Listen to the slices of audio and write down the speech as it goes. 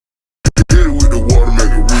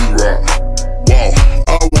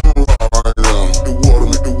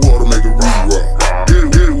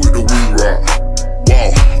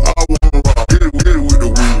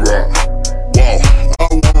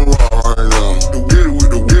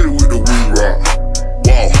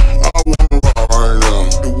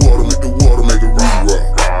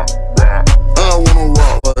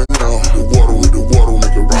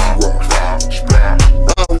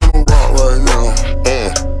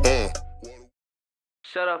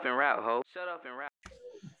Shut up and rap, ho. Shut up and rap.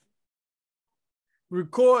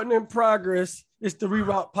 Recording in progress. It's the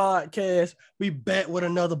Reroute Podcast. We back with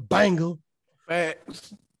another banger.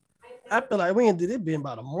 Facts. I feel like we ain't did it been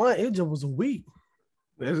about a month. It just was a week.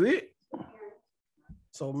 That's it.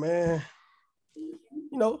 So, man,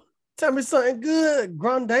 tell me something good,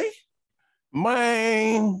 Grande.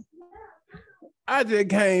 Man, I just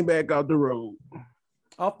came back off the road.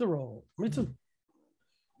 Off the road. Me too.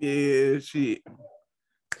 Yeah, shit.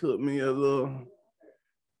 Took me a little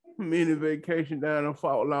mini vacation down in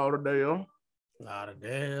Fort Lauderdale.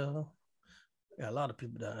 Lauderdale. Got a lot of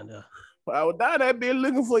people down there. But I was down that bitch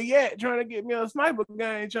looking for Yak, trying to get me a sniper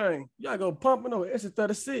game chain. You gotta go pumping over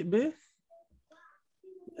S36, bitch.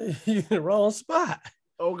 You in the wrong spot.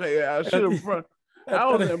 Okay, yeah, I should have. I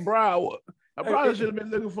was in Broward. I probably should have been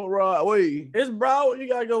looking for Rod Wave. It's Broward. You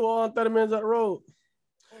gotta go on 30 minutes up the road.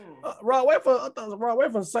 Rod Wave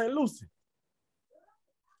from St. Lucie.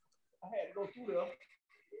 I had to go through there.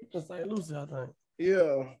 From St. Lucie, I think.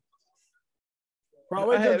 Yeah. Rod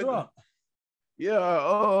Wave just dropped. Yeah,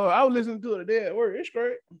 I was listening to it today at work. It's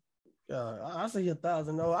great. I say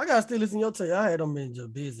 $1,000. I gotta still listen to your tape. I had them been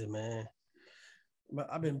just busy, man. But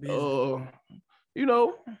I've been busy.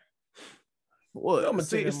 What? I'm gonna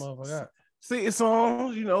take that motherfucker out. Six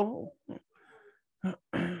songs,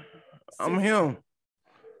 I'm him.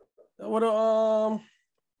 What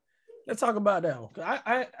let's talk about that one.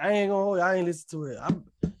 I ain't gonna hold you. I ain't listen to it.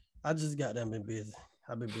 I just got them been busy.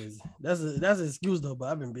 I've been busy. That's an excuse though, but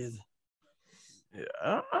I've been busy.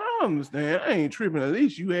 Yeah, I understand. I ain't tripping. At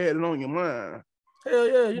least you had it on your mind. Hell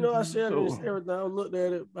yeah, I shared everything. I looked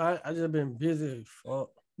at it. I just been busy. Fuck.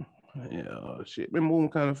 Yeah, shit. Been moving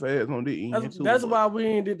kind of fast on the end. That's why we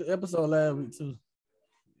ain't did the episode last week too.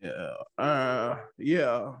 Yeah,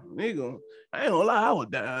 nigga. I ain't gonna lie, I was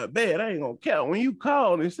dying bad. I ain't gonna count. When you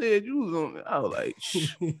called and said you was on it, I was like,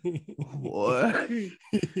 boy.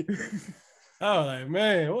 I was like,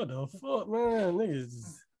 man, what the fuck, man?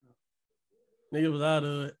 Niggas was out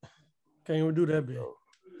of it. Can't even do that, bit.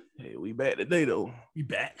 Hey, we back today though. We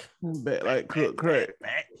back. Back like cook crack.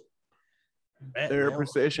 Back, Therapy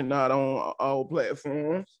session not on all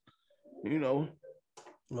platforms.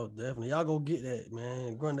 Most definitely. Y'all go get that,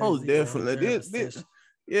 man. Most definitely.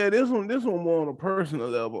 This one more on a personal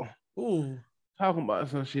level. Ooh. Talking about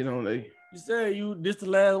some shit on there. You said this the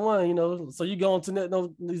last one, so you going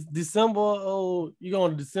to December or you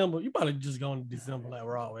going to December? You probably just going to December like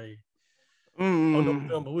Broadway. Oh,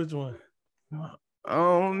 November, which one? I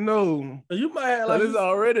don't know. So you might have like it's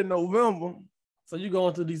already November. So you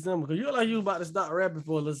going to December because you're like you about to stop rapping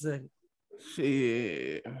for a little second.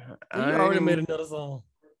 Shit. So you already made another song.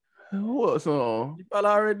 What song? You probably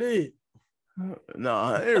already did.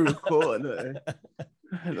 Nah, I ain't recording nothing.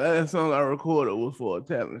 Last song I recorded was for a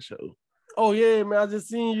talent show. Oh yeah, man. I just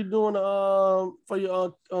seen you doing for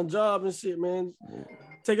your job and shit, man.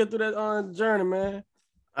 Take it through that journey, man.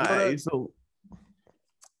 All right, so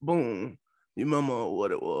boom. You remember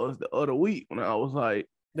what it was the other week when I was like,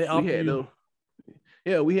 we had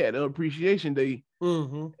the appreciation day,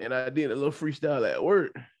 and I did a little freestyle at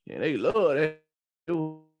work, and they loved that. It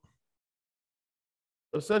was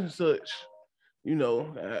such and such,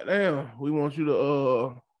 damn, we want you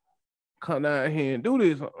to come down here and do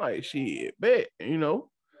this. I'm like, shit, bet,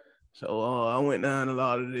 So I went down to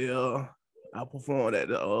Lauderdale. I performed at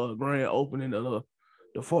the grand opening of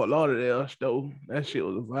the Fort Lauderdale store. That shit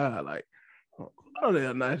was a vibe. Like,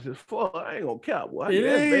 Lauderdale nice as fuck. I ain't gonna cap, boy. It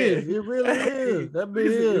is. It really is. That be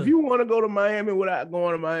it. If you want to go to Miami without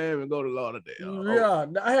going to Miami, go to Lauderdale. Yeah,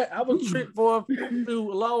 I was tricked for a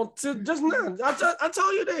few long just now. I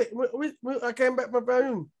told you that. I came back from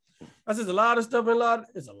Miami. I said, a lot of stuff in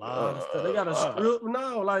Lauderdale. It's a lot of stuff. They got a strip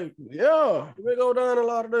now. Like, yeah. We go down to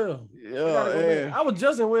Lauderdale. Yeah. I was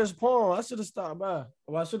just in West Palm. I should have stopped by.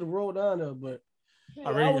 Well, I should have rolled down there, but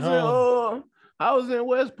I was in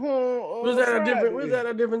West Palm. We was at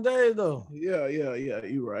a different day though. Yeah.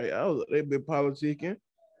 You right. They been politicking.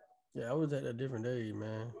 Yeah, I was at a different day,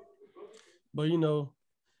 man. But you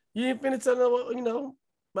ain't finna tell them what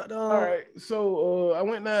But all right. So I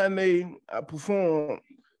went down there. I performed.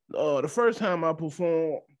 The first time I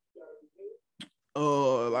performed,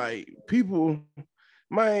 like people,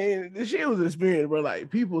 man, this shit was an experience, bro. Like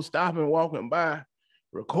people stopping, walking by,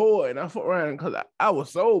 recording. I fuck around because I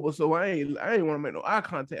was sober, so I ain't want to make no eye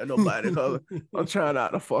contact with nobody because I'm trying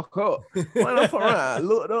not to fuck up. When I fuck around, I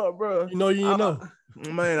looked up, bro. You know.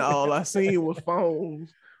 Man, all I seen was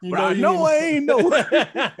phones. I ain't know. But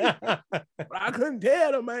I couldn't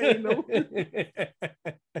tell them I ain't know.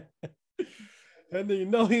 That nigga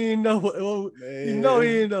know he ain't know. He know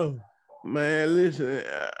he ain't know. Man, listen.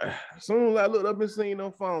 As soon as I looked up and seen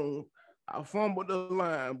no phone, I fumbled the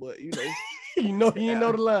line. But you know, You know you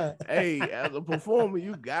know the line. hey, as a performer,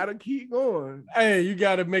 you gotta keep going. Hey, you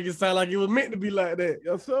gotta make it sound like it was meant to be like that.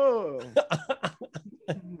 Yes, sir.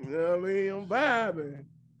 You know what I mean? I'm vibing.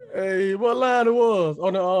 Hey, what line it was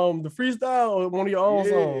on the freestyle or one of your own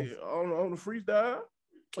songs? Yeah, on the freestyle.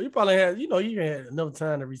 Oh, you probably had, you had enough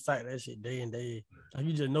time to recite that shit day and day. Like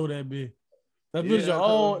you just know that bit. If it was your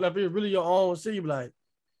own, like if it's really your own shit, you be like,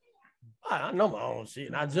 I know my own shit,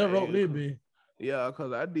 and I just wrote this bit. Yeah,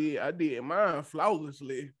 cause I did mine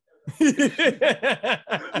flawlessly. You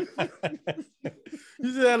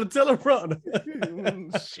just had to tell her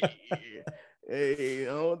Shit. Hey,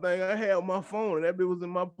 I don't think I had my phone, and that bit was in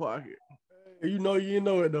my pocket. You know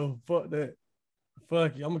it though. Fuck that.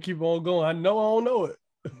 Fuck you. I'm gonna keep on going. I know I don't know it.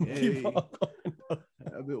 Keep on going.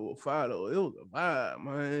 That bit was fire though. It was a vibe,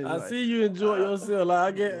 man. I see you enjoy yourself.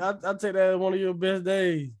 Like I take that as one of your best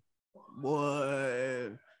days.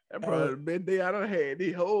 Boy, that probably the best day I done had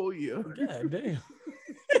this whole year. God damn.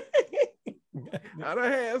 I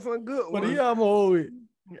done had some good ones. But yeah, I'm hold it.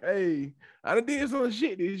 Hey, I done did some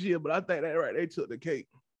shit this year, but I think that right, they took the cake.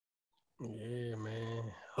 Yeah,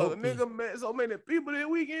 man. The nigga met so many people this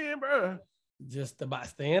weekend, bro. Just about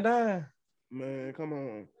stand down. Man, come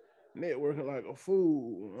on. Networking like a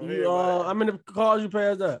fool. How many cars you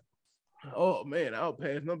passed up? Oh, man, I'll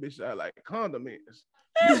pass no bitch out like condiments.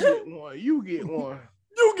 You get one. You get one.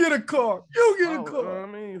 You get a car. You get a car. I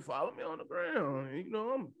mean, follow me on the ground. You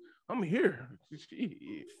know, I'm here.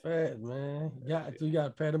 Shit. Fat, man. You got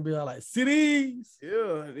to pay them bill like cities.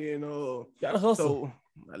 Yeah, then gotta hustle. So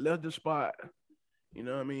I left the spot. You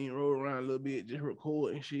know what I mean? Roll around a little bit, just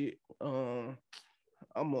recording shit. I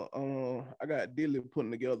got Dilly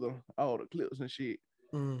putting together all the clips and shit.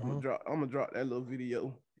 Mm-hmm. I'm gonna drop that little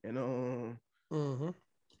video. And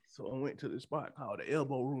so I went to the spot called the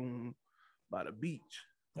Elbow Room by the beach.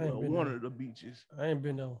 One of the beaches. I ain't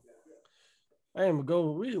been there. I ain't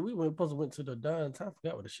go. We went to the downtown. I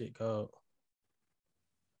forgot what the shit called.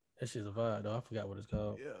 That shit's a vibe though. I forgot what it's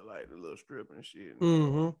called. Yeah, like the little strip and shit.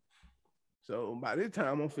 Mm-hmm. So by this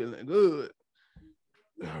time I'm feeling good.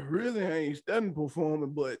 Really, I ain't studying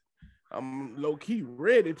performing, but I'm low key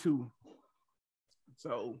ready to.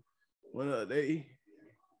 So when they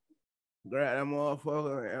grab that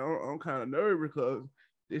motherfucker, and I'm kind of nervous because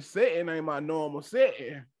this setting ain't my normal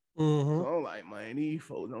setting. Mm-hmm. So I'm like, man, these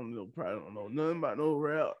folks probably don't know nothing about no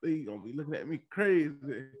rap. They gonna be looking at me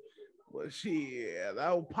crazy. But shit, as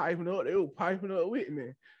I was piping up, they were piping up with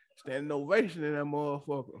me. Standing ovation in that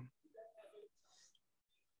motherfucker.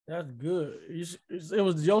 That's good. It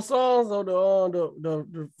was your songs or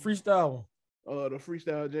the freestyle one? The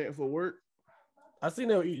freestyle jam for work. I seen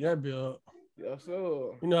they were eating that bill up. Yes,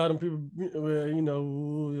 sir. You know how them people,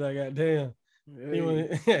 like goddamn. Hey,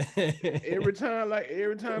 every time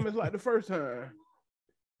it's like the first time.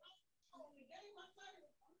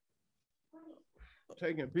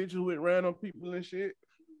 Taking pictures with random people and shit.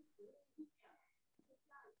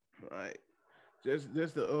 Right. Just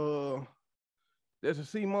to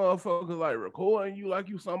see motherfuckers like recording you like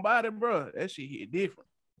you somebody, bro. That shit hit different.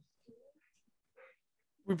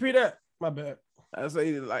 Repeat that. My bad. I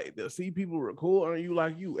say like to see people recording you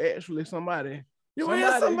like you actually somebody. You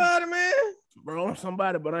ain't somebody, man. Bro, I'm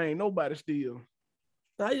somebody, but I ain't nobody still.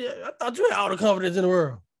 I thought you had all the confidence in the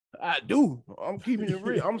world. I do. I'm keeping it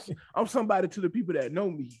real. I'm somebody to the people that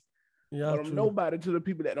know me. Yeah, but I'm nobody to the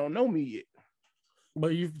people that don't know me yet.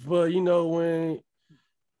 But when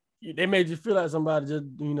they made you feel like somebody, just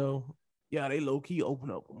Yeah, they low key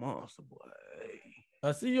open up a monster, boy. Hey.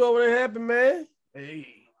 I see you over there happy, man. Hey.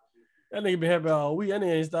 That nigga been happy all week. That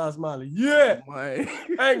nigga ain't start smiling. Yeah. Man.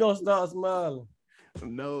 I ain't gonna start smiling.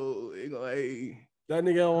 No, hey. That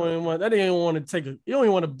nigga don't want to take you don't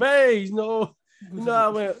even want to bathe, You know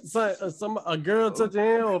when a girl touch your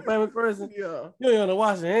hand or a family person? Yeah. You don't want to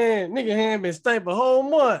wash your hand. Nigga hand been stank for a whole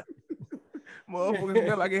month. Motherfucker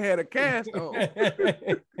felt like it had a cast on.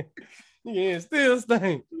 Nigga hand still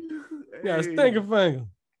stink. Got a stinker finger.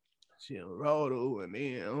 Shit, Rodo, and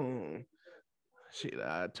then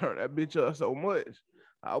I turned that bitch up so much.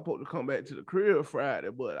 I was supposed to come back to the crib Friday,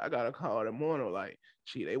 but I got a call that morning like,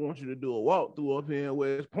 shit, they want you to do a walkthrough up here in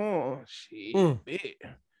West Palm. Shit, bit.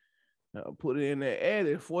 I put it in that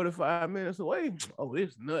attic 45 minutes away. Oh,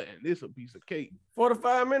 this nothing. This a piece of cake.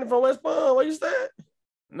 45 minutes from West Palm? Where you staying?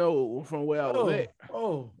 No, from where I was at.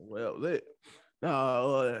 Oh. Where I was at.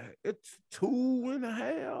 No, it's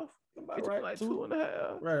 2.5. About right. Like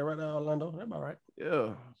 2.5. Right now, Orlando. That's about right.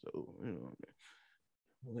 Yeah. So,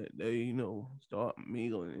 they, start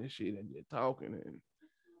mingling and shit and just talking. And,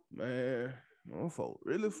 man, Them folk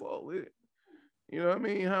really fuck with it. You know what I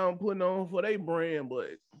mean? How I'm putting on for their brand, but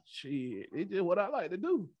shit, it's just what I like to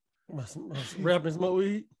do. Rap and smoke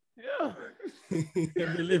weed. Yeah.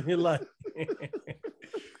 Be living life.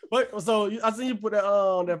 Wait, so I seen you put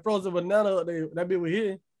that frozen banana up there. That bit we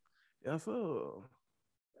here. Yes, sir.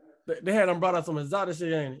 They had them brought out some exotic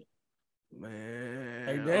shit, ain't it? Man.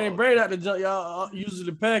 Hey, they ain't bring out the junk. Y'all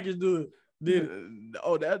usually package do it. Did it?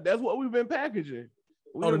 Oh, that's what we've been packaging.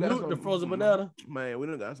 The frozen banana. Man, we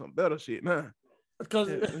done got some better shit now. Because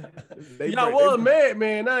y'all was mad,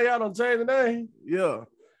 man. Now y'all done changed the name. Yeah.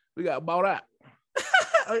 We got bought out.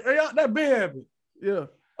 Y'all, that been happened. Yeah.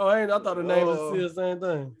 Oh, I thought the name was still the same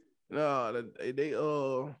thing. No,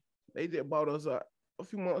 they just bought us a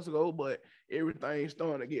few months ago, but everything's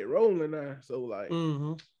starting to get rolling now. So like,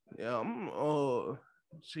 yeah, I'm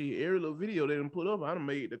see every little video they done put up, I done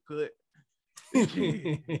made the cut.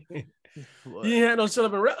 You ain't had no shut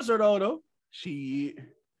up and rap shirt on though. Shit.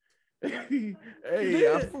 Hey,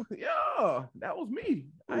 yeah, that was me.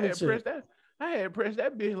 I had pressed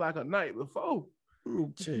that bitch like a night before.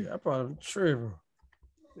 Shit, I probably tripping.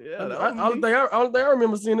 Yeah, I don't think I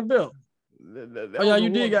remember seeing the belt. You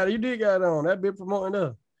did got it on. That bit promoting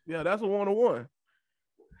up. Yeah, that's a 1-on-1.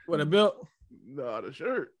 What, a belt? No, the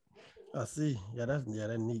shirt. I see. Yeah, that's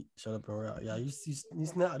neat. Shut up and rap. Yeah, you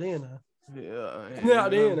snapped in, huh? Yeah,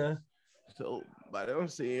 snapped in, huh? So by them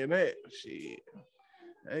saying that shit,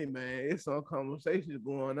 hey man, it's some conversations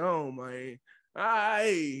going on, man.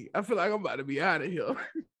 I feel like I'm about to be out of here.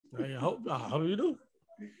 I hope you do.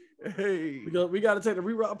 Hey, we got to take the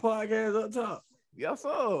Rerock podcast up top. Yes,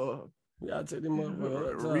 sir. We got to take them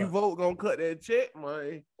up top. Revolt gonna cut that check,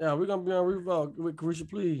 man. Yeah, we're gonna be on Revolt with Carisha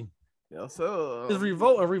Please. Yes, sir. It's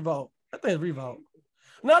Revolt or Revolt? I think it's Revolt.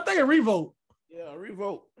 No, I think it's Revolt. Yeah,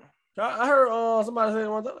 Revolt. I heard somebody say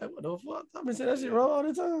one time, like, what the fuck? I've been saying that shit wrong all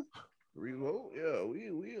the time. Revolt, yeah,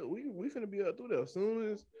 we finna be up through there.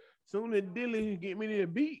 Soon as Dilly get me the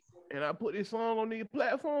beat and I put this song on the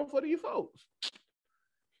platform for these folks,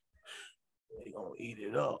 they gonna eat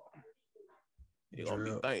it up. It's gonna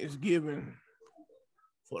be Thanksgiving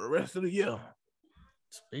for the rest of the year.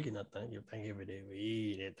 Speaking of Thanksgiving Day, we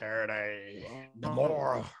eat it Thursday.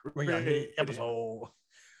 Tomorrow, we got a episode.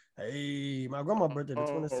 Hey, my grandma's birthday the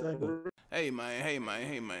 22nd. Hey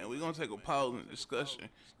man, we're gonna take a pause in the discussion.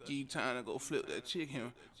 Keep time to go flip that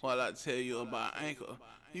chicken while I tell you about Anchor.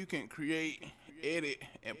 You can create, edit,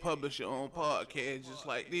 and publish your own podcast just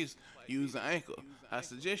like this using Anchor. I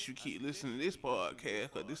suggest you keep listening to this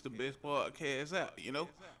podcast because this is the best podcast out, you know?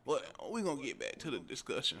 But we're gonna get back to the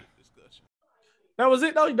discussion. That was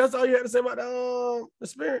it though? That's all you had to say about the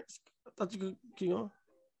experience? I thought you could keep on.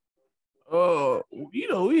 You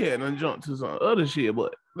know, we had to jump to some other shit,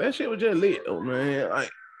 but that shit was just lit though, man. Like,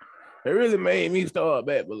 it really made me start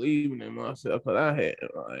back believing in myself, cause I had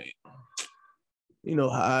like, you know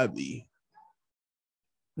how I be.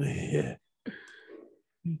 Yeah.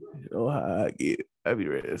 You know how I get. I be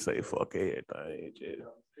ready to say fuck everything. Just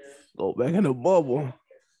go back in the bubble.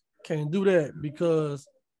 Can't do that because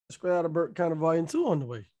Straight Outta Burt County Volume 2 on the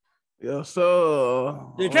way. Yes, sir.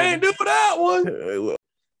 You can't do that one.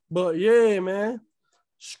 But yeah, man.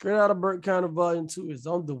 Straight Outta Burt County Volume 2 is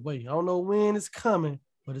on the way. I don't know when it's coming,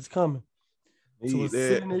 but it's coming. So it's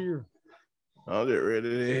sitting here. I'm just ready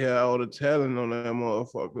to hear all the talent on that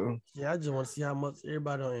motherfucker. Yeah, I just want to see how much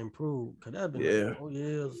everybody will improve. Cause that's been 4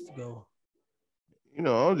 years ago. You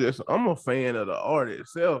know, I'm a fan of the art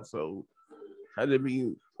itself, so I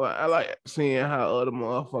like seeing how other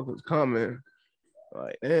motherfuckers coming.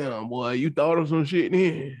 Like, damn, boy, you thought of some shit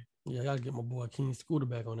then. Yeah, I gotta get my boy King Scooter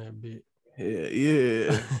back on that bit.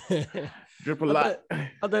 Yeah. Drip a lot. I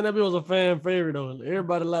think that bit was a fan favorite though.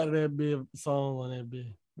 Everybody liked that bit song on that bit.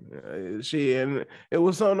 Shit, and it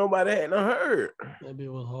was something nobody hadn't heard. That bit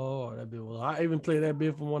was hard. I even played that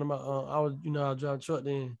bit from one of my I was driving truck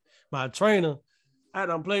then. My trainer, I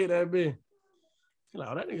done played that bit. Like,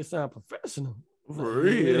 oh, that nigga sound professional. For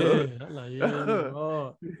real. Yeah. I'm like,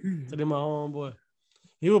 hard. So then my homeboy,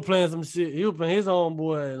 he was playing some shit. He was playing his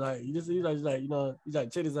homeboy. Like, he's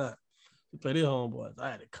like, check this out. He played his homeboy. So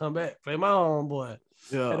I had to come back, play my homeboy.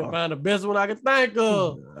 Yeah. Had to find the best one I could think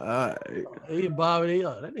of. He Bobby,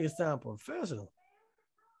 that nigga sound professional.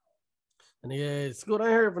 And he had Scooter. I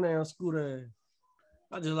ain't heard from that Scooter.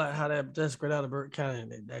 I just like how that's Straight Outta Burt County.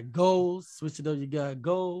 That goals, switch it up, you got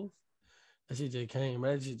goals. That shit just came.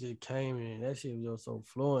 That shit just came in. That shit was just so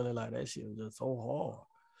fluent and like that shit was just so hard.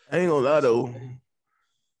 I ain't gonna lie though.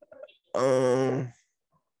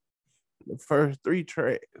 The first 3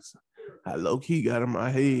 tracks, I low key got in my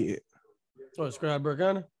head. What, Straight Outta Burt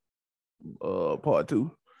County? Part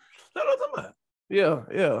 2. That's what I'm talking about.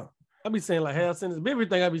 Yeah. I be saying like half sentence. Baby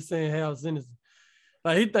think I be saying half sentence.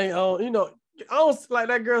 Like he think, oh, you know, I don't like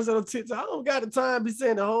that girl said on TikTok. I don't got the time to be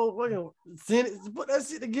saying the whole fucking sentence. Put that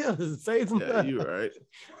shit together. Say some. Yeah, you right.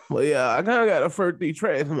 Well, yeah, I kind of got the first 3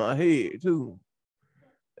 tracks in my head too.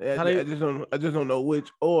 I just don't know which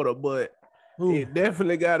order, but it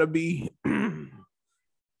definitely gotta be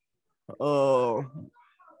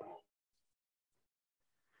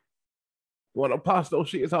when Apostle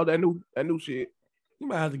shit is all that new shit. You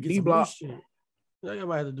might have to get some new shit. You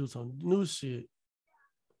might have to do some new shit.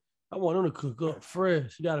 I want them to cook up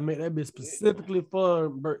fresh. You gotta make that bitch specifically for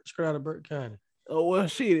Scrowder Burt County. Oh well,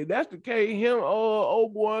 shit. If that's the case, him,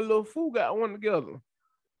 old boy, and Lil Fool got one together.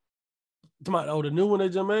 The new one they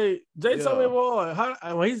just made. Jay told me, boy,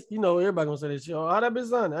 how he's, you know, everybody gonna say this shit. How that bitch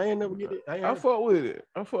son? I ain't never get it. I fuck with it.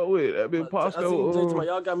 That bitch Pasco.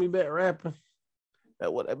 Y'all got me back rapping.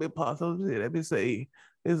 That what that bitch Pasco said. That bitch say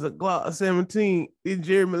it's a Glock 17. It's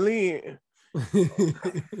Jeremy Lin.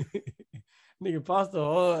 Nigga Pasco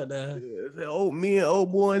hard now. Yeah, me and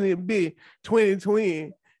old boy in that bitch,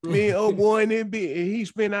 2020. Me and old boy in that bitch, and he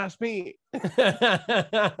spin, I spin.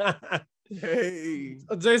 Hey,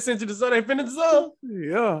 Jay sent you the song. They finished the song.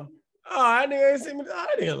 Yeah. Oh, that nigga ain't sent me.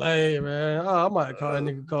 I didn't lame, man. Oh, I might call that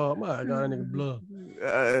nigga call. I might call that nigga bluff.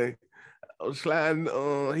 I was sliding.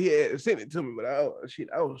 He had sent it to me, but I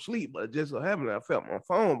was asleep. But it just so happened I felt my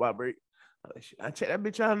phone vibrate. I checked that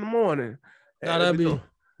bitch out in the morning. How that be?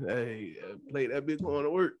 Hey, play that bitch going to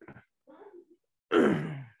work.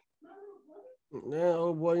 Yeah,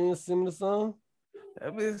 old boy, you ain't send me the song.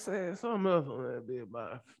 That bitch said something else on that bitch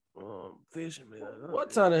about fisherman.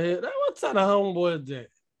 What kind of homeboy is that?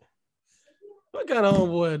 What kind of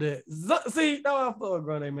homeboy is that? See, now I fuck with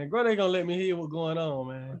Grande, man. Grande gonna let me hear what's going on,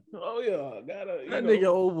 man. Oh yeah, that nigga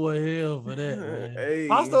old boy hell for that, man. Hey.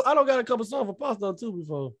 Pasto, I don't got a couple songs for Pasto too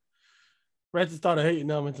before. Ratchet started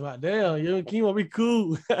hating on me to my damn, you and Kimo be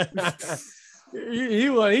cool.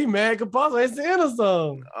 he mad because Pasto ain't singing a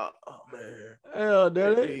song. Oh man. Hell,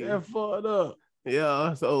 daddy, that fucked up.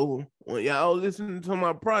 Yeah, so when y'all listen to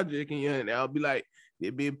my project and y'all be like,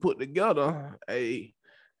 it be put together. Hey,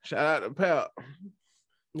 shout out to Pal.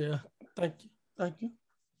 Yeah, thank you.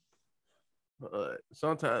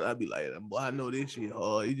 Sometimes I be like, boy, I know this shit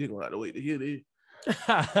hard. You just gonna have to wait to hear this.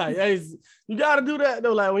 You gotta do that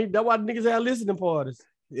though. Like that's why niggas have listening parties.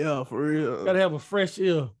 Yeah, for real. Gotta have a fresh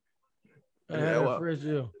ear. Fresh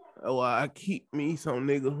ear. That's why I keep me some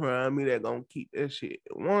niggas around me that gonna keep that shit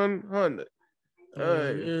 100.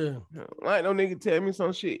 Yeah. Like no nigga tell me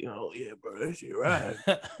some shit. Oh yeah, bro, that shit right.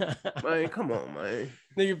 Man, come on, man.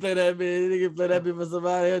 Nigga play that bit for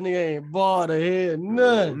somebody else. Nigga ain't bought a head,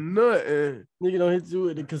 nothing. Nigga don't hit you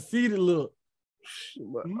with the conceited look.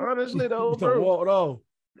 But honestly though, bro, walked off.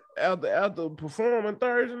 After performing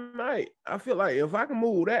Thursday night, I feel like if I can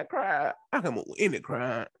move that crowd, I can move any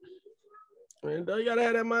crowd. Man, you gotta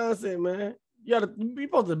have that mindset, man. You gotta be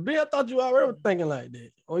supposed to be. I thought you already were thinking like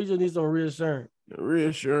that. Or you just need some reassurance.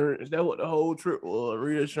 Reassurance. That's what the whole trip was.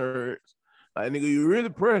 Reassurance. Like nigga, you really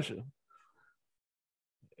pressure.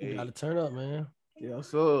 You gotta turn up, man. Yeah,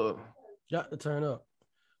 sir. Got to turn up.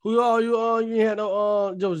 Who all you ain't had no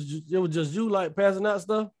it was just you like passing out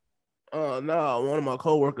stuff? Nah, one of my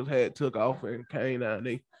coworkers had took off and came down.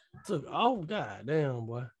 They took off, god damn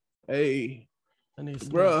boy. Hey,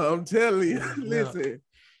 bro, I'm telling you, listen.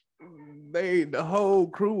 The whole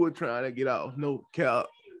crew was trying to get off, no cap.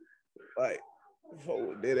 Like,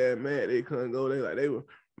 before they that mad, they couldn't go. They were,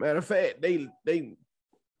 matter of fact, they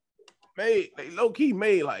low-key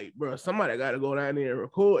made like, bro, somebody gotta go down there and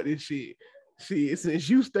record this shit. See, since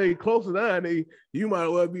you stay closer down there, you might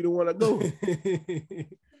as well be the one to go.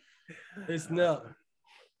 It's not.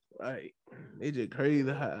 Like, they just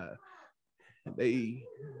crazy how they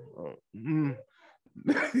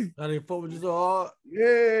How they fuck with you so hard?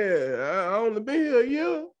 Yeah, I only been here a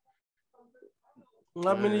year.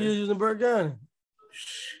 How many years you in Burke County?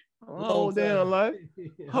 Whole damn life.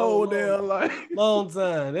 Whole damn life. Long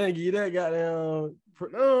time. They ain't give you that goddamn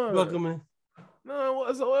welcoming. None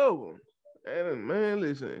whatsoever. And man,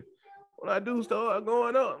 listen, when I do start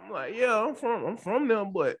going up, I'm like, yeah, I'm from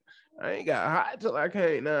them, but I ain't got hot till I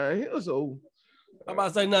came down here. So I'm about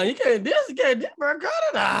to say, no, you can't this Burke County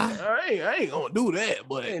now. I ain't gonna do that,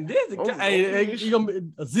 but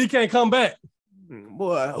Z can't come back.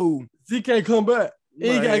 Boy, who? Z can't come back.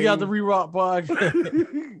 He gotta get out the Re-Rock podcast.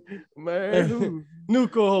 Man, who? New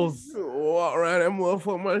co-host. Walk around that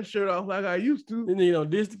motherfucker my shirt off like I used to.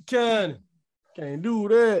 This the county. Can't do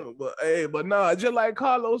that. But nah, just like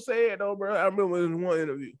Carlos said though, bro. I remember in one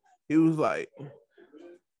interview, he was like,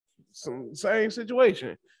 some same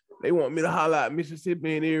situation. They want me to holler out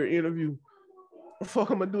Mississippi in every interview. the fuck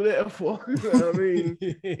I'm gonna do that for? You know what I mean?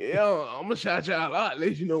 Yeah, I'm gonna shout y'all out,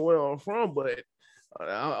 let you know where I'm from, but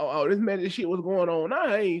all this magic shit was going on.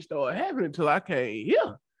 I ain't started happening until I came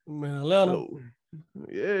here. Man, Atlanta. So,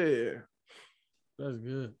 yeah. That's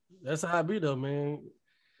good. That's how I be though, man.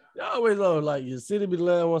 You always know, like your city be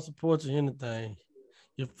glad want to support you anything.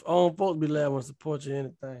 Your own folks be glad want to support you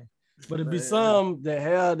anything. But it be some that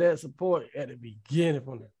have that support at the beginning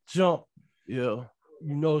from the jump. Yeah.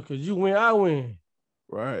 You know, because you win, I win.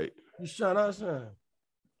 Right. You shine, I shine.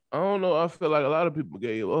 I don't know. I feel like a lot of people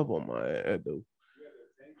gave up on my ass though.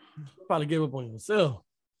 Probably gave up on yourself.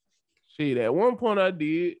 Shit, at one point I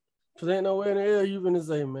did. Cause ain't no way in the hell you gonna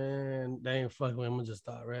say, man, they ain't fucking with me. I'm gonna just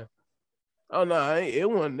start rapping. Oh no, it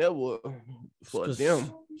wasn't never for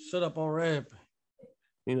them. Shut up on rapping.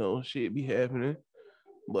 You know, shit be happening.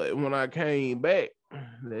 But when I came back,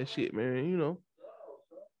 that shit, man, you know.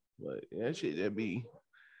 But that shit that be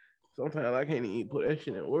sometimes I can't even put that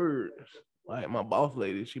shit in words. Like my boss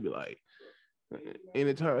lady, she be like,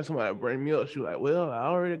 anytime somebody bring me up, she like, well, I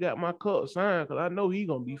already got my cup signed because I know he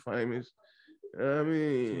gonna be famous. I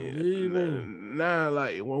mean, now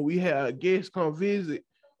like when we have guests come visit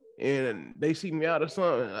and they see me out or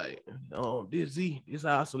something, like, oh, this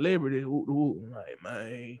our celebrity. I'm like,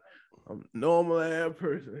 man, I'm a normal ass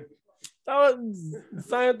person. That was the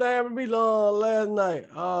same thing happened to me last night.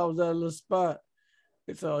 I was at a little spot.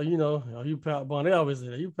 It's all, you know, oh, you Pat Bun. They always say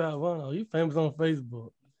that. You Pat Bun. Oh, you famous on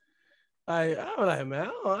Facebook. I was like, man,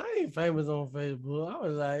 I ain't famous on Facebook. I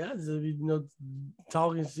was like, I just be, you know,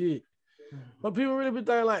 talking shit. But people really be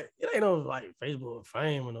thinking like, it ain't no like Facebook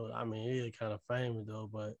fame or no. I mean, it is kind of famous though,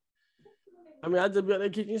 but I mean, I just be out there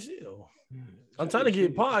kicking shit though. I'm trying to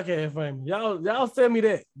get podcast famous. Y'all send me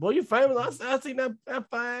that. Boy, you famous. I seen that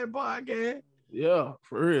fine podcast. Yeah,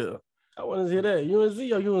 for real. I want to hear that. UNC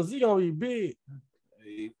gonna be big.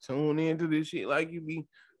 Hey, tune into this shit like you be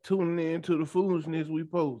tuning into the foolishness we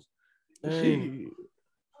post. Ain't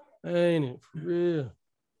it? For real.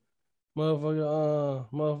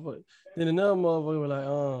 Motherfucker. Then another motherfucker was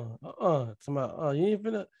like, you ain't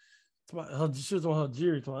finna. She was on her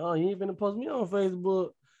jury. You ain't finna post me on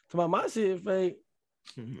Facebook. My shit fake.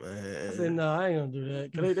 Man. I said, no, I ain't gonna do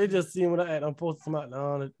that. Cause they just seen what I had. I'm posting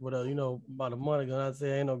something whatever, you know, about a month ago. I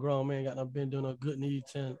said, ain't no grown man got no been doing no good news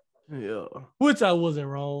channel. Yeah. Which I wasn't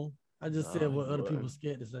wrong. I just said what other people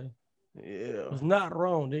scared to say. Yeah. It's not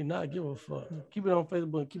wrong. They not give a fuck. Keep it on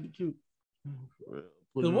Facebook and keep it cute.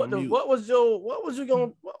 What you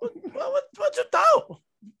thought?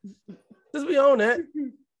 Just be on that.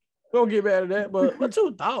 We don't get back to that, but what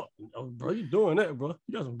you thought? Oh, bro, you doing that, bro.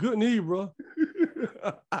 You got some good knee, bro.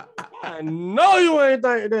 I know you ain't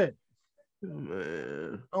think that.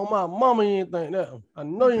 Man. On my mama, you ain't think that. I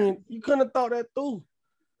know you couldn't have thought that through.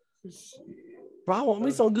 Bro, I want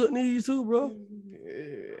me some good knees too, bro.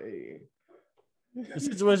 The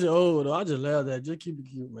situation over though. I just laughed at. Just keep it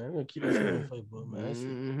cute, man. I'm gonna keep that shit on Facebook,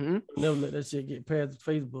 man. Never let that shit get past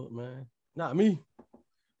Facebook, man. Not me.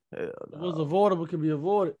 Hell no. What's avoidable can be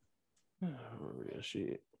avoided. Real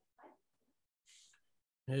shit.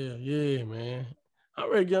 Hell yeah, man.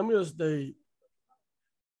 I'm ready to get me a stage.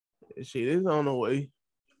 Shit is on the way.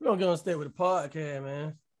 We're gonna get on stage with a podcast,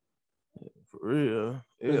 man. For real.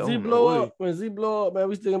 When Z blow up, man,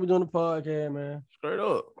 we still gonna be doing the podcast, man. Straight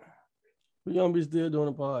up. We gonna be still doing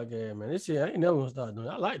the podcast, man. This shit, I ain't never gonna start doing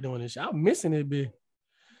it. I like doing this shit. I'm missing it, bitch.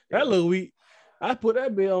 That little week, I put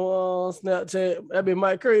that bitch on Snapchat. That bitch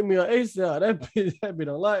Mike Curry me on ASAP. That bitch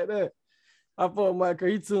don't like that. I fuck Mike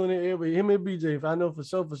Curry. He tune in every week. Him and BJ, if I know for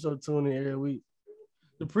sure tune in every week.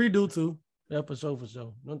 The pre do too. Yeah, for sure.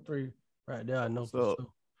 Them three right there, I know for sure.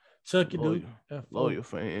 Chucky do. Loyal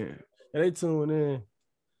fan. Yeah, they tune in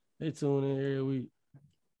every week.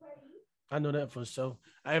 I know that for sure.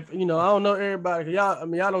 I don't know everybody. Y'all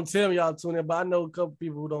don't tell me y'all tune in, but I know a couple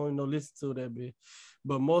people who don't even listen to that bit.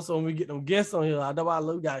 But most of them, we get them guests on here. I know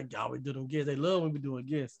we got always do them guests. They love when we do a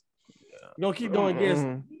guest. Yeah. We're gonna keep doing guests.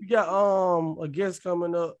 We got a guest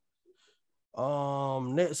coming up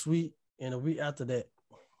next week and a week after that.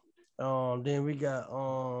 Then we got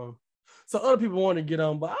so other people want to get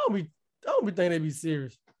on, but I don't be thinking they be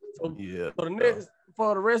serious. So yeah.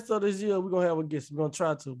 For the rest of this year, we're gonna have a guest. We're gonna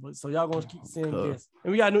try to, but so y'all gonna keep seeing guests.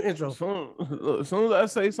 And we got a new intro. As soon as I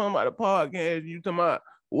say something about the podcast, you talking about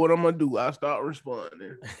what I'm gonna do, I start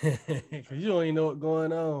responding. Cause you don't even know what's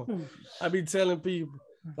going on. I be telling people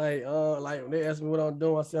like when they ask me what I'm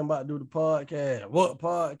doing, I say I'm about to do the podcast. What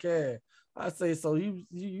podcast? I say, so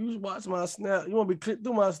you watch my snap. You want to be click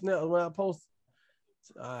through my snap when I post.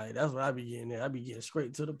 All right, that's what I be getting there. I be getting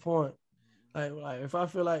straight to the point. Like if I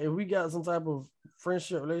feel like if we got some type of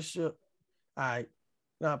friendship, relationship, all right,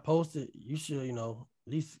 not post it, you should, you know,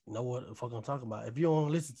 at least know what the fuck I'm talking about. If you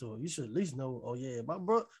don't listen to it, you should at least know, oh yeah, my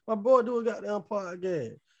boy do a goddamn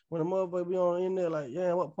podcast. When a motherfucker be on in there, like,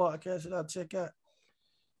 yeah, what podcast should I check out?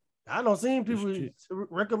 I don't seen people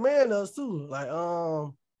recommend us too. Like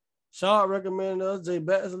Shaw recommended us, Jay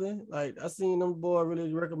Baxley. Like I seen them boys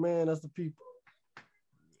really recommend us to people.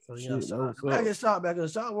 So yeah, I get Shaw back up.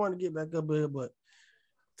 Shaw wanted to get back up here, but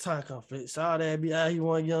time conflict. Shaw that be out, he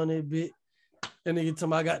want to get on that bit. And nigga tell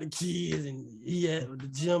me I got the kids and he at the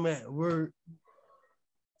gym at work.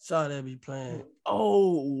 Shaw that be playing.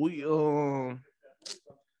 Oh, we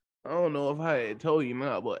I don't know if I had told you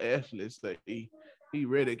now, but Ashley said he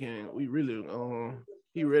ready he ready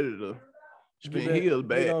to spin his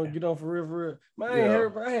back. Get on for real. Man, I ain't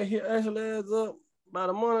heard. I had hit Ashley ass up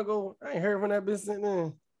about a month ago. I ain't heard from that bitch since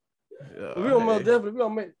then. Yeah, we gonna most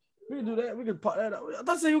definitely we can do that. We can pop that out. I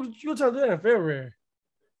thought you were trying to do that in February.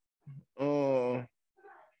 You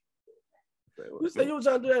said you were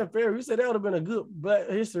trying to do that in February. You said that would have been a good Black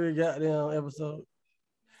History goddamn episode.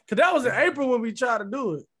 Cause that was in April when we tried to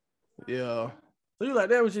do it. Yeah. So you like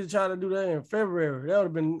that? We should try to do that in February. That would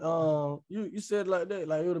have been you said like that,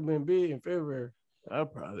 like it would have been big in February. I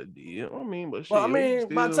probably did. I mean, but shit, well, I mean,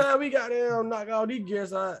 by the time we got there, knock all these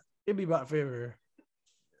guests out, it'd be about February.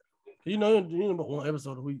 You know about one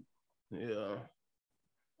episode a week. Yeah.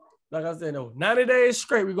 Like I said, no, 90 days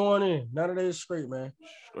straight. We going in. 90 days straight, man.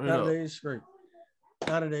 90 days straight.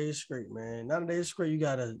 90 days straight, man. 90 days straight. You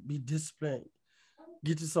gotta be disciplined.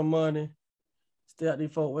 Get you some money. Stay out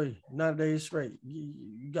these folk way. 90 days straight.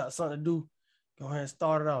 You got something to do. Go ahead and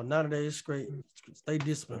start it out. 90 days straight. Stay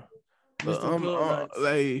disciplined.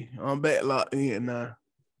 I'm back locked in now.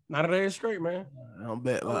 90 days straight, man. I'm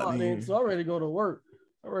back locked in. So I'm ready to go to work.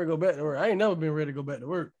 I'm ready to go back to work. I ain't never been ready to go back to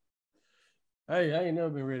work. Hey, I ain't never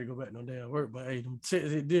been ready to go back to no damn work, but hey, them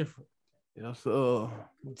checks hit different. Yes, sir.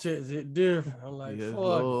 Them checks hit different. I'm like, yes, fuck.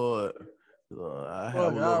 Lord. I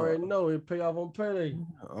already know it pay off on payday.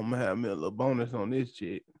 I'm gonna have me a little bonus on this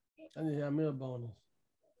check. I need to have me a bonus.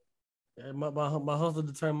 Yeah, my hustle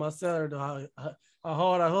determine my salary to how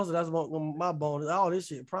hard I hustle. That's my bonus. All this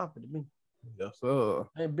shit profit to me. Yes, sir.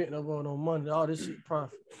 I ain't betting no money. All this shit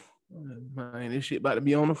profit. Man, this shit about to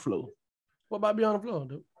be on the floor. What about be on the floor,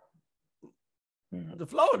 dude? The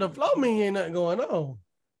floor mean ain't nothing going on.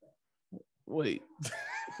 Wait.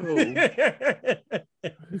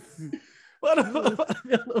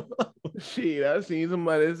 Shit, I seen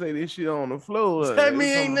somebody say this shit on the floor. That mean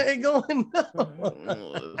ain't nothing going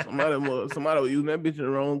on. Somebody was using that bitch in the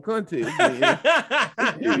wrong context.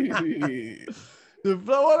 The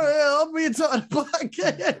floor, what the hell? I'm being taught the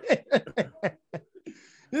podcast.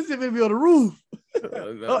 This shit may be on the roof.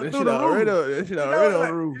 That shit already on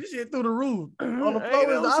the roof. This shit through the roof. On the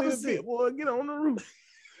floor is the opposite. Boy, get on the roof.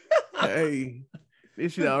 Hey,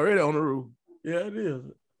 this shit already on the roof. Yeah, it is.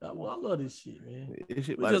 Well, I love this shit, man. This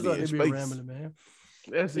shit about to be rambling, man.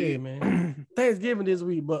 That's it, man. Thanksgiving this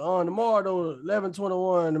week, but on tomorrow though,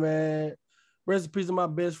 11/21, man. Rest in peace of my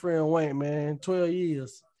best friend Wayne, man. 12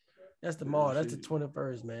 years. That's tomorrow. That's the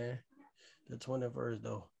 21st, man. The 21st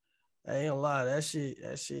though. I ain't gonna lie, that shit,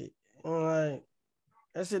 like,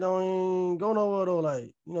 that shit don't even go nowhere though.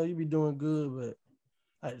 Like, you know, you be doing good, but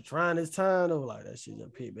like trying this time though, like that shit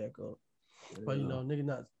just pick back up. Yeah. But you know, nigga,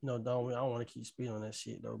 not, you know, I don't want to keep speeding on that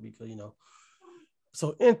shit though, because you know.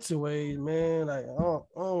 So anyways, man, like I don't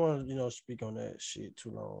want to, you know, speak on that shit too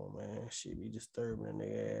long, man. Shit be disturbing in the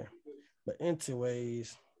air. But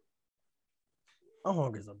anyways, I'm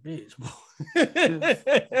hungry as a bitch, boy.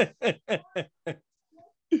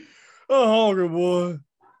 I'm hungry, boy.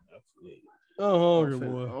 I'm hungry,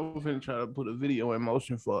 boy. I'm finna try to put a video in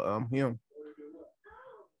motion for him.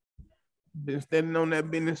 Been standing on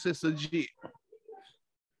that business since legit.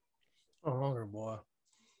 I'm hungry, boy.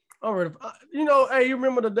 I'm ready. You know, hey, you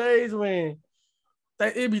remember the days when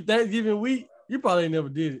it be Thanksgiving week? You probably never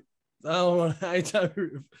did it. I ain't trying to be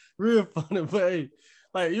real funny, but hey,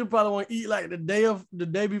 like you probably want to eat like the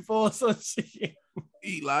day before or some shit.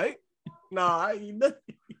 Eat like? Nah, I eat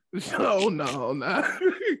nothing. No. Hell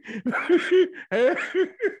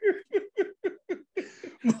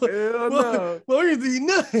no. Well, you eat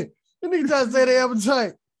nothing. You nigga try to say they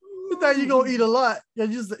appetite. You think you gonna eat a lot? You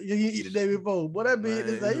eat the day before. But that means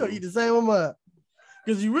you gonna eat the same amount.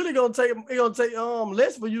 Because you really gonna take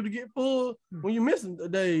less for you to get full when you missing the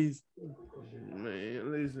days.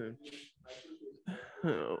 Man, listen.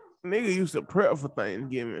 Nigga used to prep for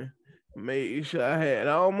Thanksgiving. Made sure I had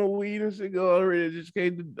all my weed and cigar already. Just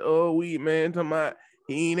came to weed man talking about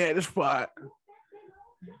he ain't at the spot.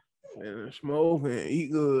 And smoke and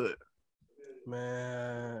eat good.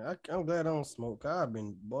 Man, I'm glad I don't smoke. I've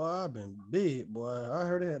been big, boy. I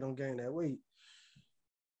heard it had them gain that weight.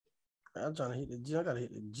 I'm trying to hit the gym. I gotta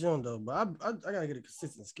hit the gym though, but I gotta get a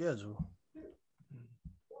consistent schedule.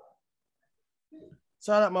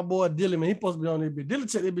 Shout out my boy Dilly, man. He supposed to be on this bitch. Dilly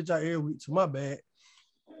check this bitch out every week too. My bad.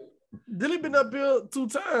 Dilly been up here 2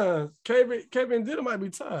 times. KB and Dilly might be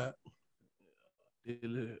tired.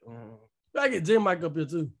 Dilly, I get J Mike up here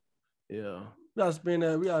too. yeah. We gotta spin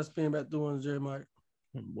that. We gotta spin back through on J Mike.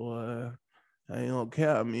 Boy, I ain't gonna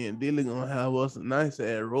count. Me and Dilly gonna have us a nice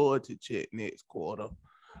ass royalty check next quarter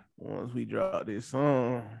once we drop this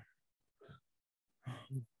song.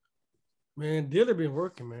 Man, Dilly been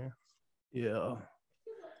working, man. Yeah.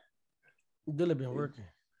 Dilly been working.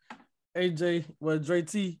 AJ, well, Dre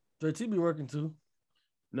T be working too.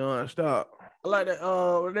 No, stop. I like that.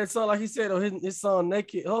 That song, like he said, his song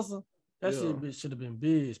 "Naked Hustle." That shit should have been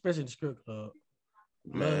big, especially in the strip club.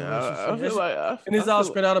 Man, I feel like and it's all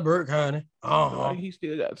straight out of Burke County. Like he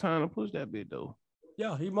still got time to push that bit though.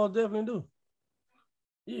 Yeah, he most definitely do.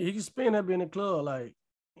 Yeah, he can spin that bit in the club. Like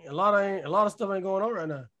a lot of stuff ain't going on right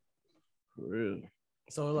now. For real.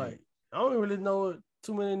 So like, I don't really know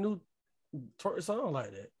too many new songs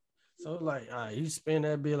like that. So like, he spin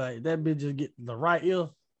that bit like that bit just get the right ear.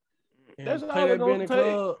 And that's play all that bit in the take.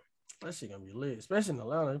 club. That shit gonna be lit, especially in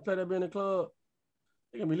Atlanta. You play that bit in the club,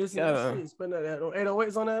 they gonna be listening to that shit. Spend that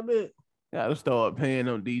 808s on that bit. Gotta start paying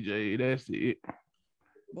them DJ. That's it.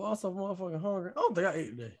 Boy, I'm so motherfucking hungry. I don't think I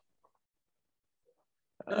ate today.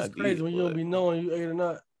 That's crazy when you don't be knowing you ate or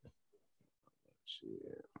not.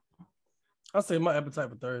 Shit. I say my appetite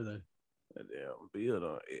for Thursday. That damn Bill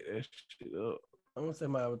don't eat that shit up. I'm gonna say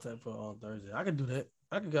my appetite for on Thursday. I can do that.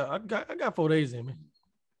 I got 4 days in me.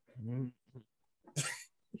 Mm-hmm.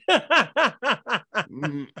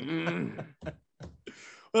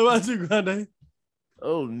 What about you, Grande?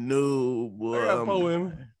 Oh no, boy. I got 4 in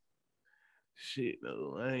me. Shit,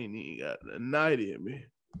 no, I ain't even got the night in me.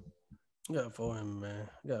 I got 4 in me, man.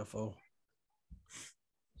 I got 4.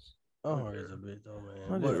 I'm hungry as a bitch though,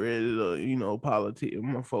 man. I'm just ready to, politic with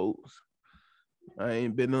my folks. I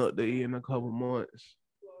ain't been up there in a couple months.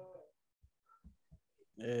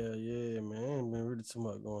 Yeah, man. Ain't been really too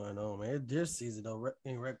much going on, man. It's deer season though,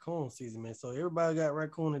 in raccoon season, man. So everybody got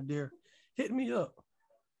raccoon and deer. Hit me up.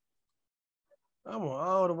 I'm on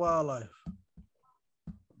all the wildlife.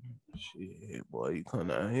 Shit, boy, you come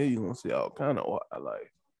down here, you gonna see all kind of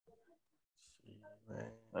wildlife. Shit,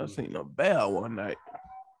 man. I seen a bear one night.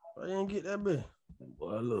 I didn't get that bit.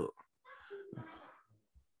 Boy, look.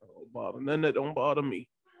 Nothing that don't bother me.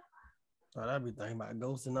 I be thinking about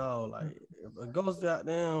ghosts and all. Like, if a ghost out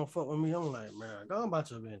there don't fuck with me, I'm like, man, go on about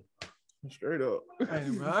your business. Straight up.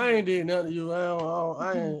 I ain't did nothing to you.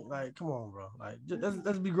 I ain't like, come on, bro. Like,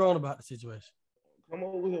 let's be grown about the situation. Come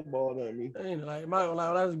over here, bother me. Ain't like when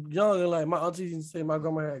I was younger, like my auntie used to say my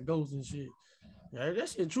grandma had ghosts and shit. Yeah, that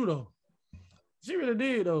shit true though. She really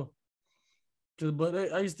did though. But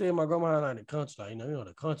I used to stay in my grandma's house in the country, like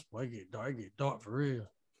the country, boy, it get dark for real.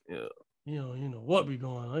 Yeah. You know what be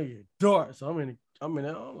going on. It get dark. So I'm in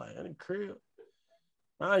the crib.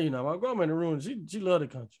 My grandma in the room, she love the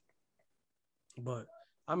country. But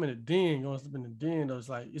I'm in the den, going to sleep in the den though. It's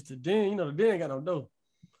like it's the den, the den got no door.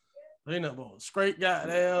 Ain't nothing but straight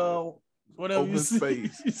goddamn whatever open you see.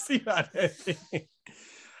 Space. You see how that thing.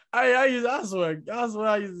 I swear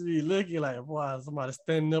I used to be looking like, boy, somebody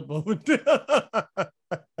standing up over there.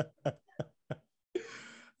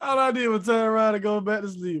 All I did was turn around and go back to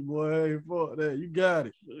sleep, boy. Hey, fuck that. You got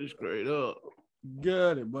it. Straight up. You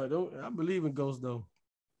got it, but I believe in ghosts, though.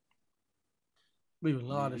 Believe in a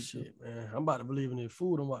lot of shit, man. I'm about to believe in the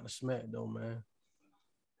food. I'm about to smack, though, man.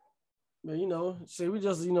 But, we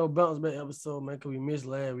just, bounce back episode, man, because we missed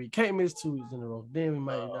last week. Can't miss 2 weeks in a row. Then we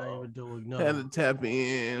might not even do it. Had to tap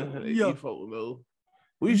in. Yeah. Folk know.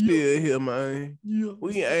 We still here, man. Yeah.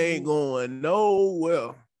 We ain't going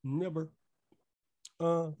nowhere. Never.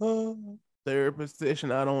 Therapy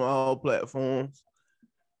session out on all platforms.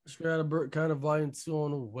 Straight out of Burke County Volume 2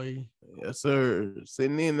 on the way. Yes, sir.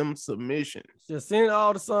 Send in them submissions. Just send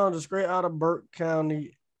all the songs to straight out of Burke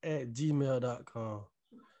County at gmail.com.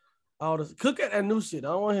 All this, cook at that new shit. I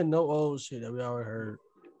don't want to hear no old shit that we already heard.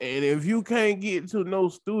 And if you can't get to no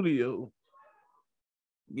studio,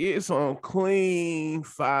 get some clean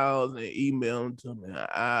files and email them to me.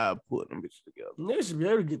 I'll put them bitches together. They should be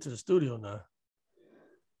able to get to the studio now.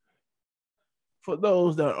 For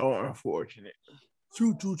those that are unfortunate.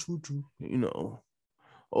 True.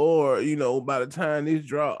 Or, by the time this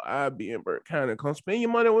drop, I'll be in Burke County. Come spend your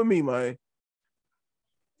money with me, man.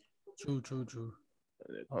 True.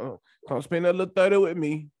 Come spend that little 30 with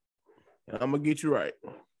me, and I'm going to get you right.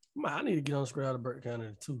 Man, I need to get on straight out of Burke County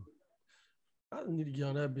too. I need to get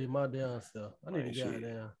on that bit my damn self. I need to get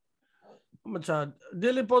down. I'm gonna try.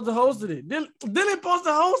 Dilly supposed to hosted it. Dilly supposed to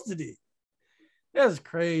hosted it. That's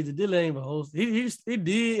crazy. Dilly ain't even hosted. He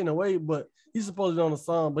did in a way, but he's supposed to be on the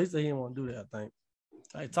song, but he said he didn't want to do that. I think.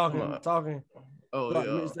 Like talking. Oh yeah.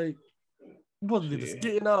 Mixtape. We supposed to do the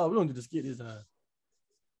skit and all. We don't do the skit this time.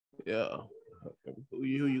 Yeah. Who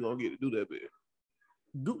you gonna get to do that bit?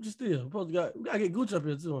 Gooch still. We gotta get Gooch up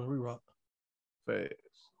here too on the re-rock. Fast.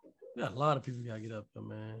 We got a lot of people gotta get up there,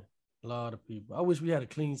 man. A lot of people. I wish we had a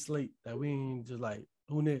clean slate that we ain't just like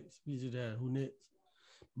who next. We just had who next.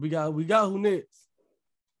 We got who next.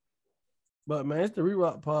 But man, it's the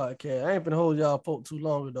Re-Rock podcast. I ain't finna hold y'all folk too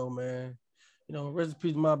long though, man. You know, rest in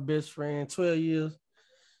peace, my best friend. 12 years.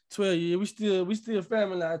 We still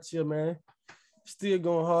family out here, man. Still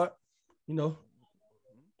going hard. You know,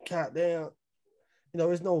 count down. You know,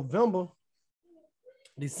 it's November,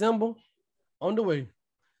 December, on the way.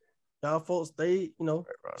 Y'all folks stay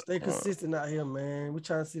consistent out here, man. We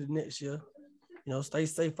trying to see the next year. You know, stay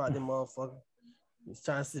safe out there, motherfucker. Just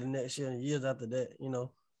trying to see the next year and years after that, you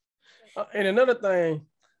know. And another thing,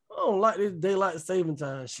 I don't like this daylight saving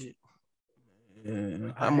time shit.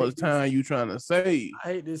 Yeah. How much time you trying to save? I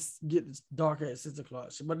hate this get dark at 6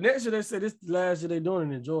 o'clock shit. But next year they said this is the last year they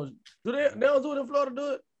doing it in Georgia. Do they don't do it in Florida,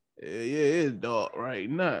 do it? Yeah, it's dark right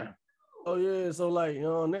now. Oh yeah, so like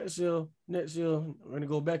next year we're gonna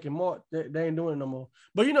go back in March. They ain't doing it no more.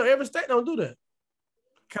 But you know, every state don't do that.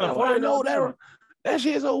 California know that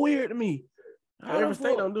shit's so weird to me. Every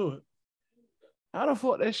state don't do it. How the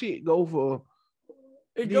fuck that shit go for?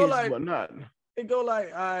 It go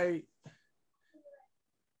like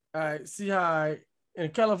I see how in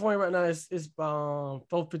California right now it's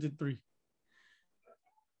 4:53.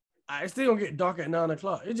 It's still gonna get dark at 9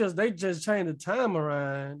 o'clock. They just change the time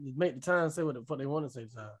around to make the time say what the fuck they want to say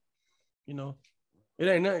time. You know, it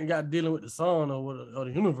ain't nothing got dealing with the sun or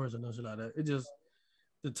the universe or nothing like that. It just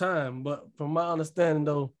the time. But from my understanding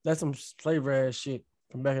though, that's some slavery ass shit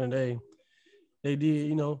from back in the day. They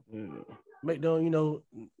did, make them,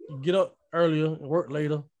 get up earlier and work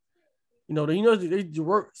later. They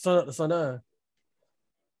work sun up to sundown.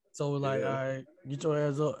 So like, all right, get your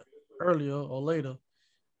ass up earlier or later.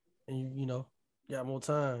 And you got more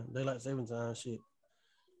time, daylight saving time shit.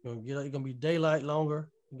 You're gonna get up, you're gonna be daylight longer,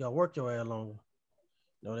 you gotta work your ass longer.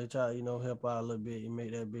 They try, help out a little bit and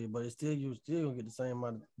make that big, but it's still you still gonna get the same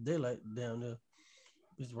amount of daylight down there.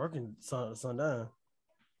 It's working sundown.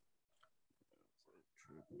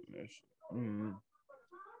 Mm-hmm.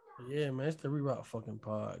 Yeah, man, it's the Re-Rock fucking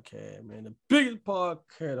podcast, man. The biggest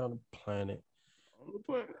podcast on the planet.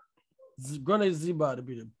 Grande Z about to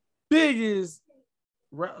be the biggest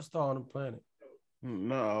rap star on the planet.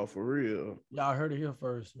 No, for real. Y'all heard it here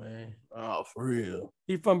first, man. Oh, for real.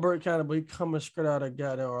 He from Burke County, but he coming straight out of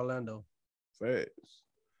goddamn Orlando. Facts.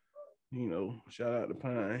 Shout out to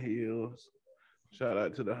Pine Hills. Shout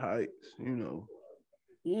out to the Heights, You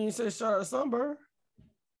ain't say shout out to Sunburn?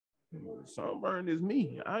 Sunburn is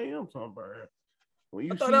me. I am Sunburn.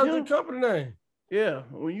 I thought that was the company name. Yeah.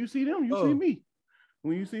 When you see them, you see me.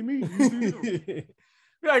 When you see me, you see them.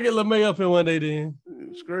 We gotta get LeMay up here one day then.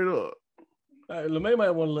 Straight up. All right, LeMay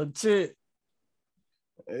might want a little chit.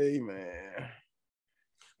 Hey, man.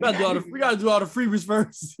 We gotta do all the freebies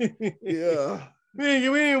first. Yeah. We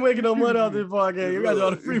ain't making no money off this podcast. We gotta do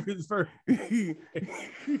all the freebies first.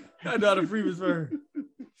 Gotta do all the freebies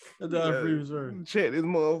first. Check this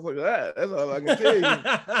motherfucker out. That's all I can tell you.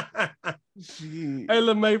 Hey,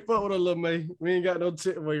 LeMay, fuck with a LeMay. We ain't got no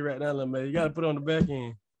tip for you right now, LeMay. You gotta put it on the back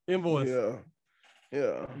end. Invoice.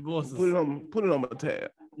 Yeah. Invoices. Put it on my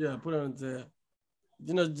tab. Yeah, put it on the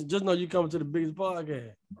tab. Just know you coming to the biggest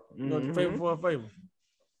podcast. Favor for a favor.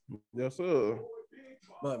 Yes, sir.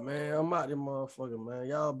 But man, I'm out there, motherfucker, man.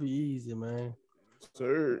 Y'all be easy, man.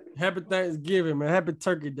 Sir. Happy Thanksgiving, man. Happy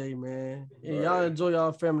Turkey Day, man. And right. Y'all enjoy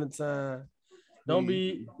y'all family time. Don't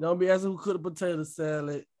be asking who cooked the potato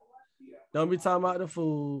salad. Don't be talking about the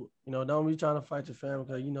food. Don't be trying to fight your family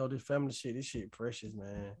because this family shit, this shit precious,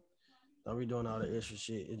 man. Don't be doing all the extra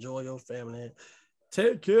shit. Enjoy your family.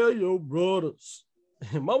 Take care of your brothers.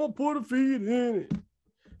 Mama put a feed in it.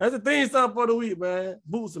 That's the theme song for the week, man.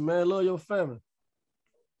 Booster, man. Love your family.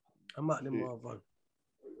 I'm out there, motherfucker.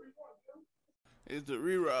 It's the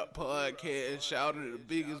Re-Rock podcast. Shout out to the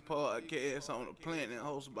biggest podcast on the planet,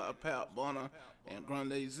 hosted by Pat Bonner and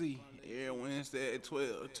Grande Z. Every Wednesday at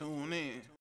 12. Tune in.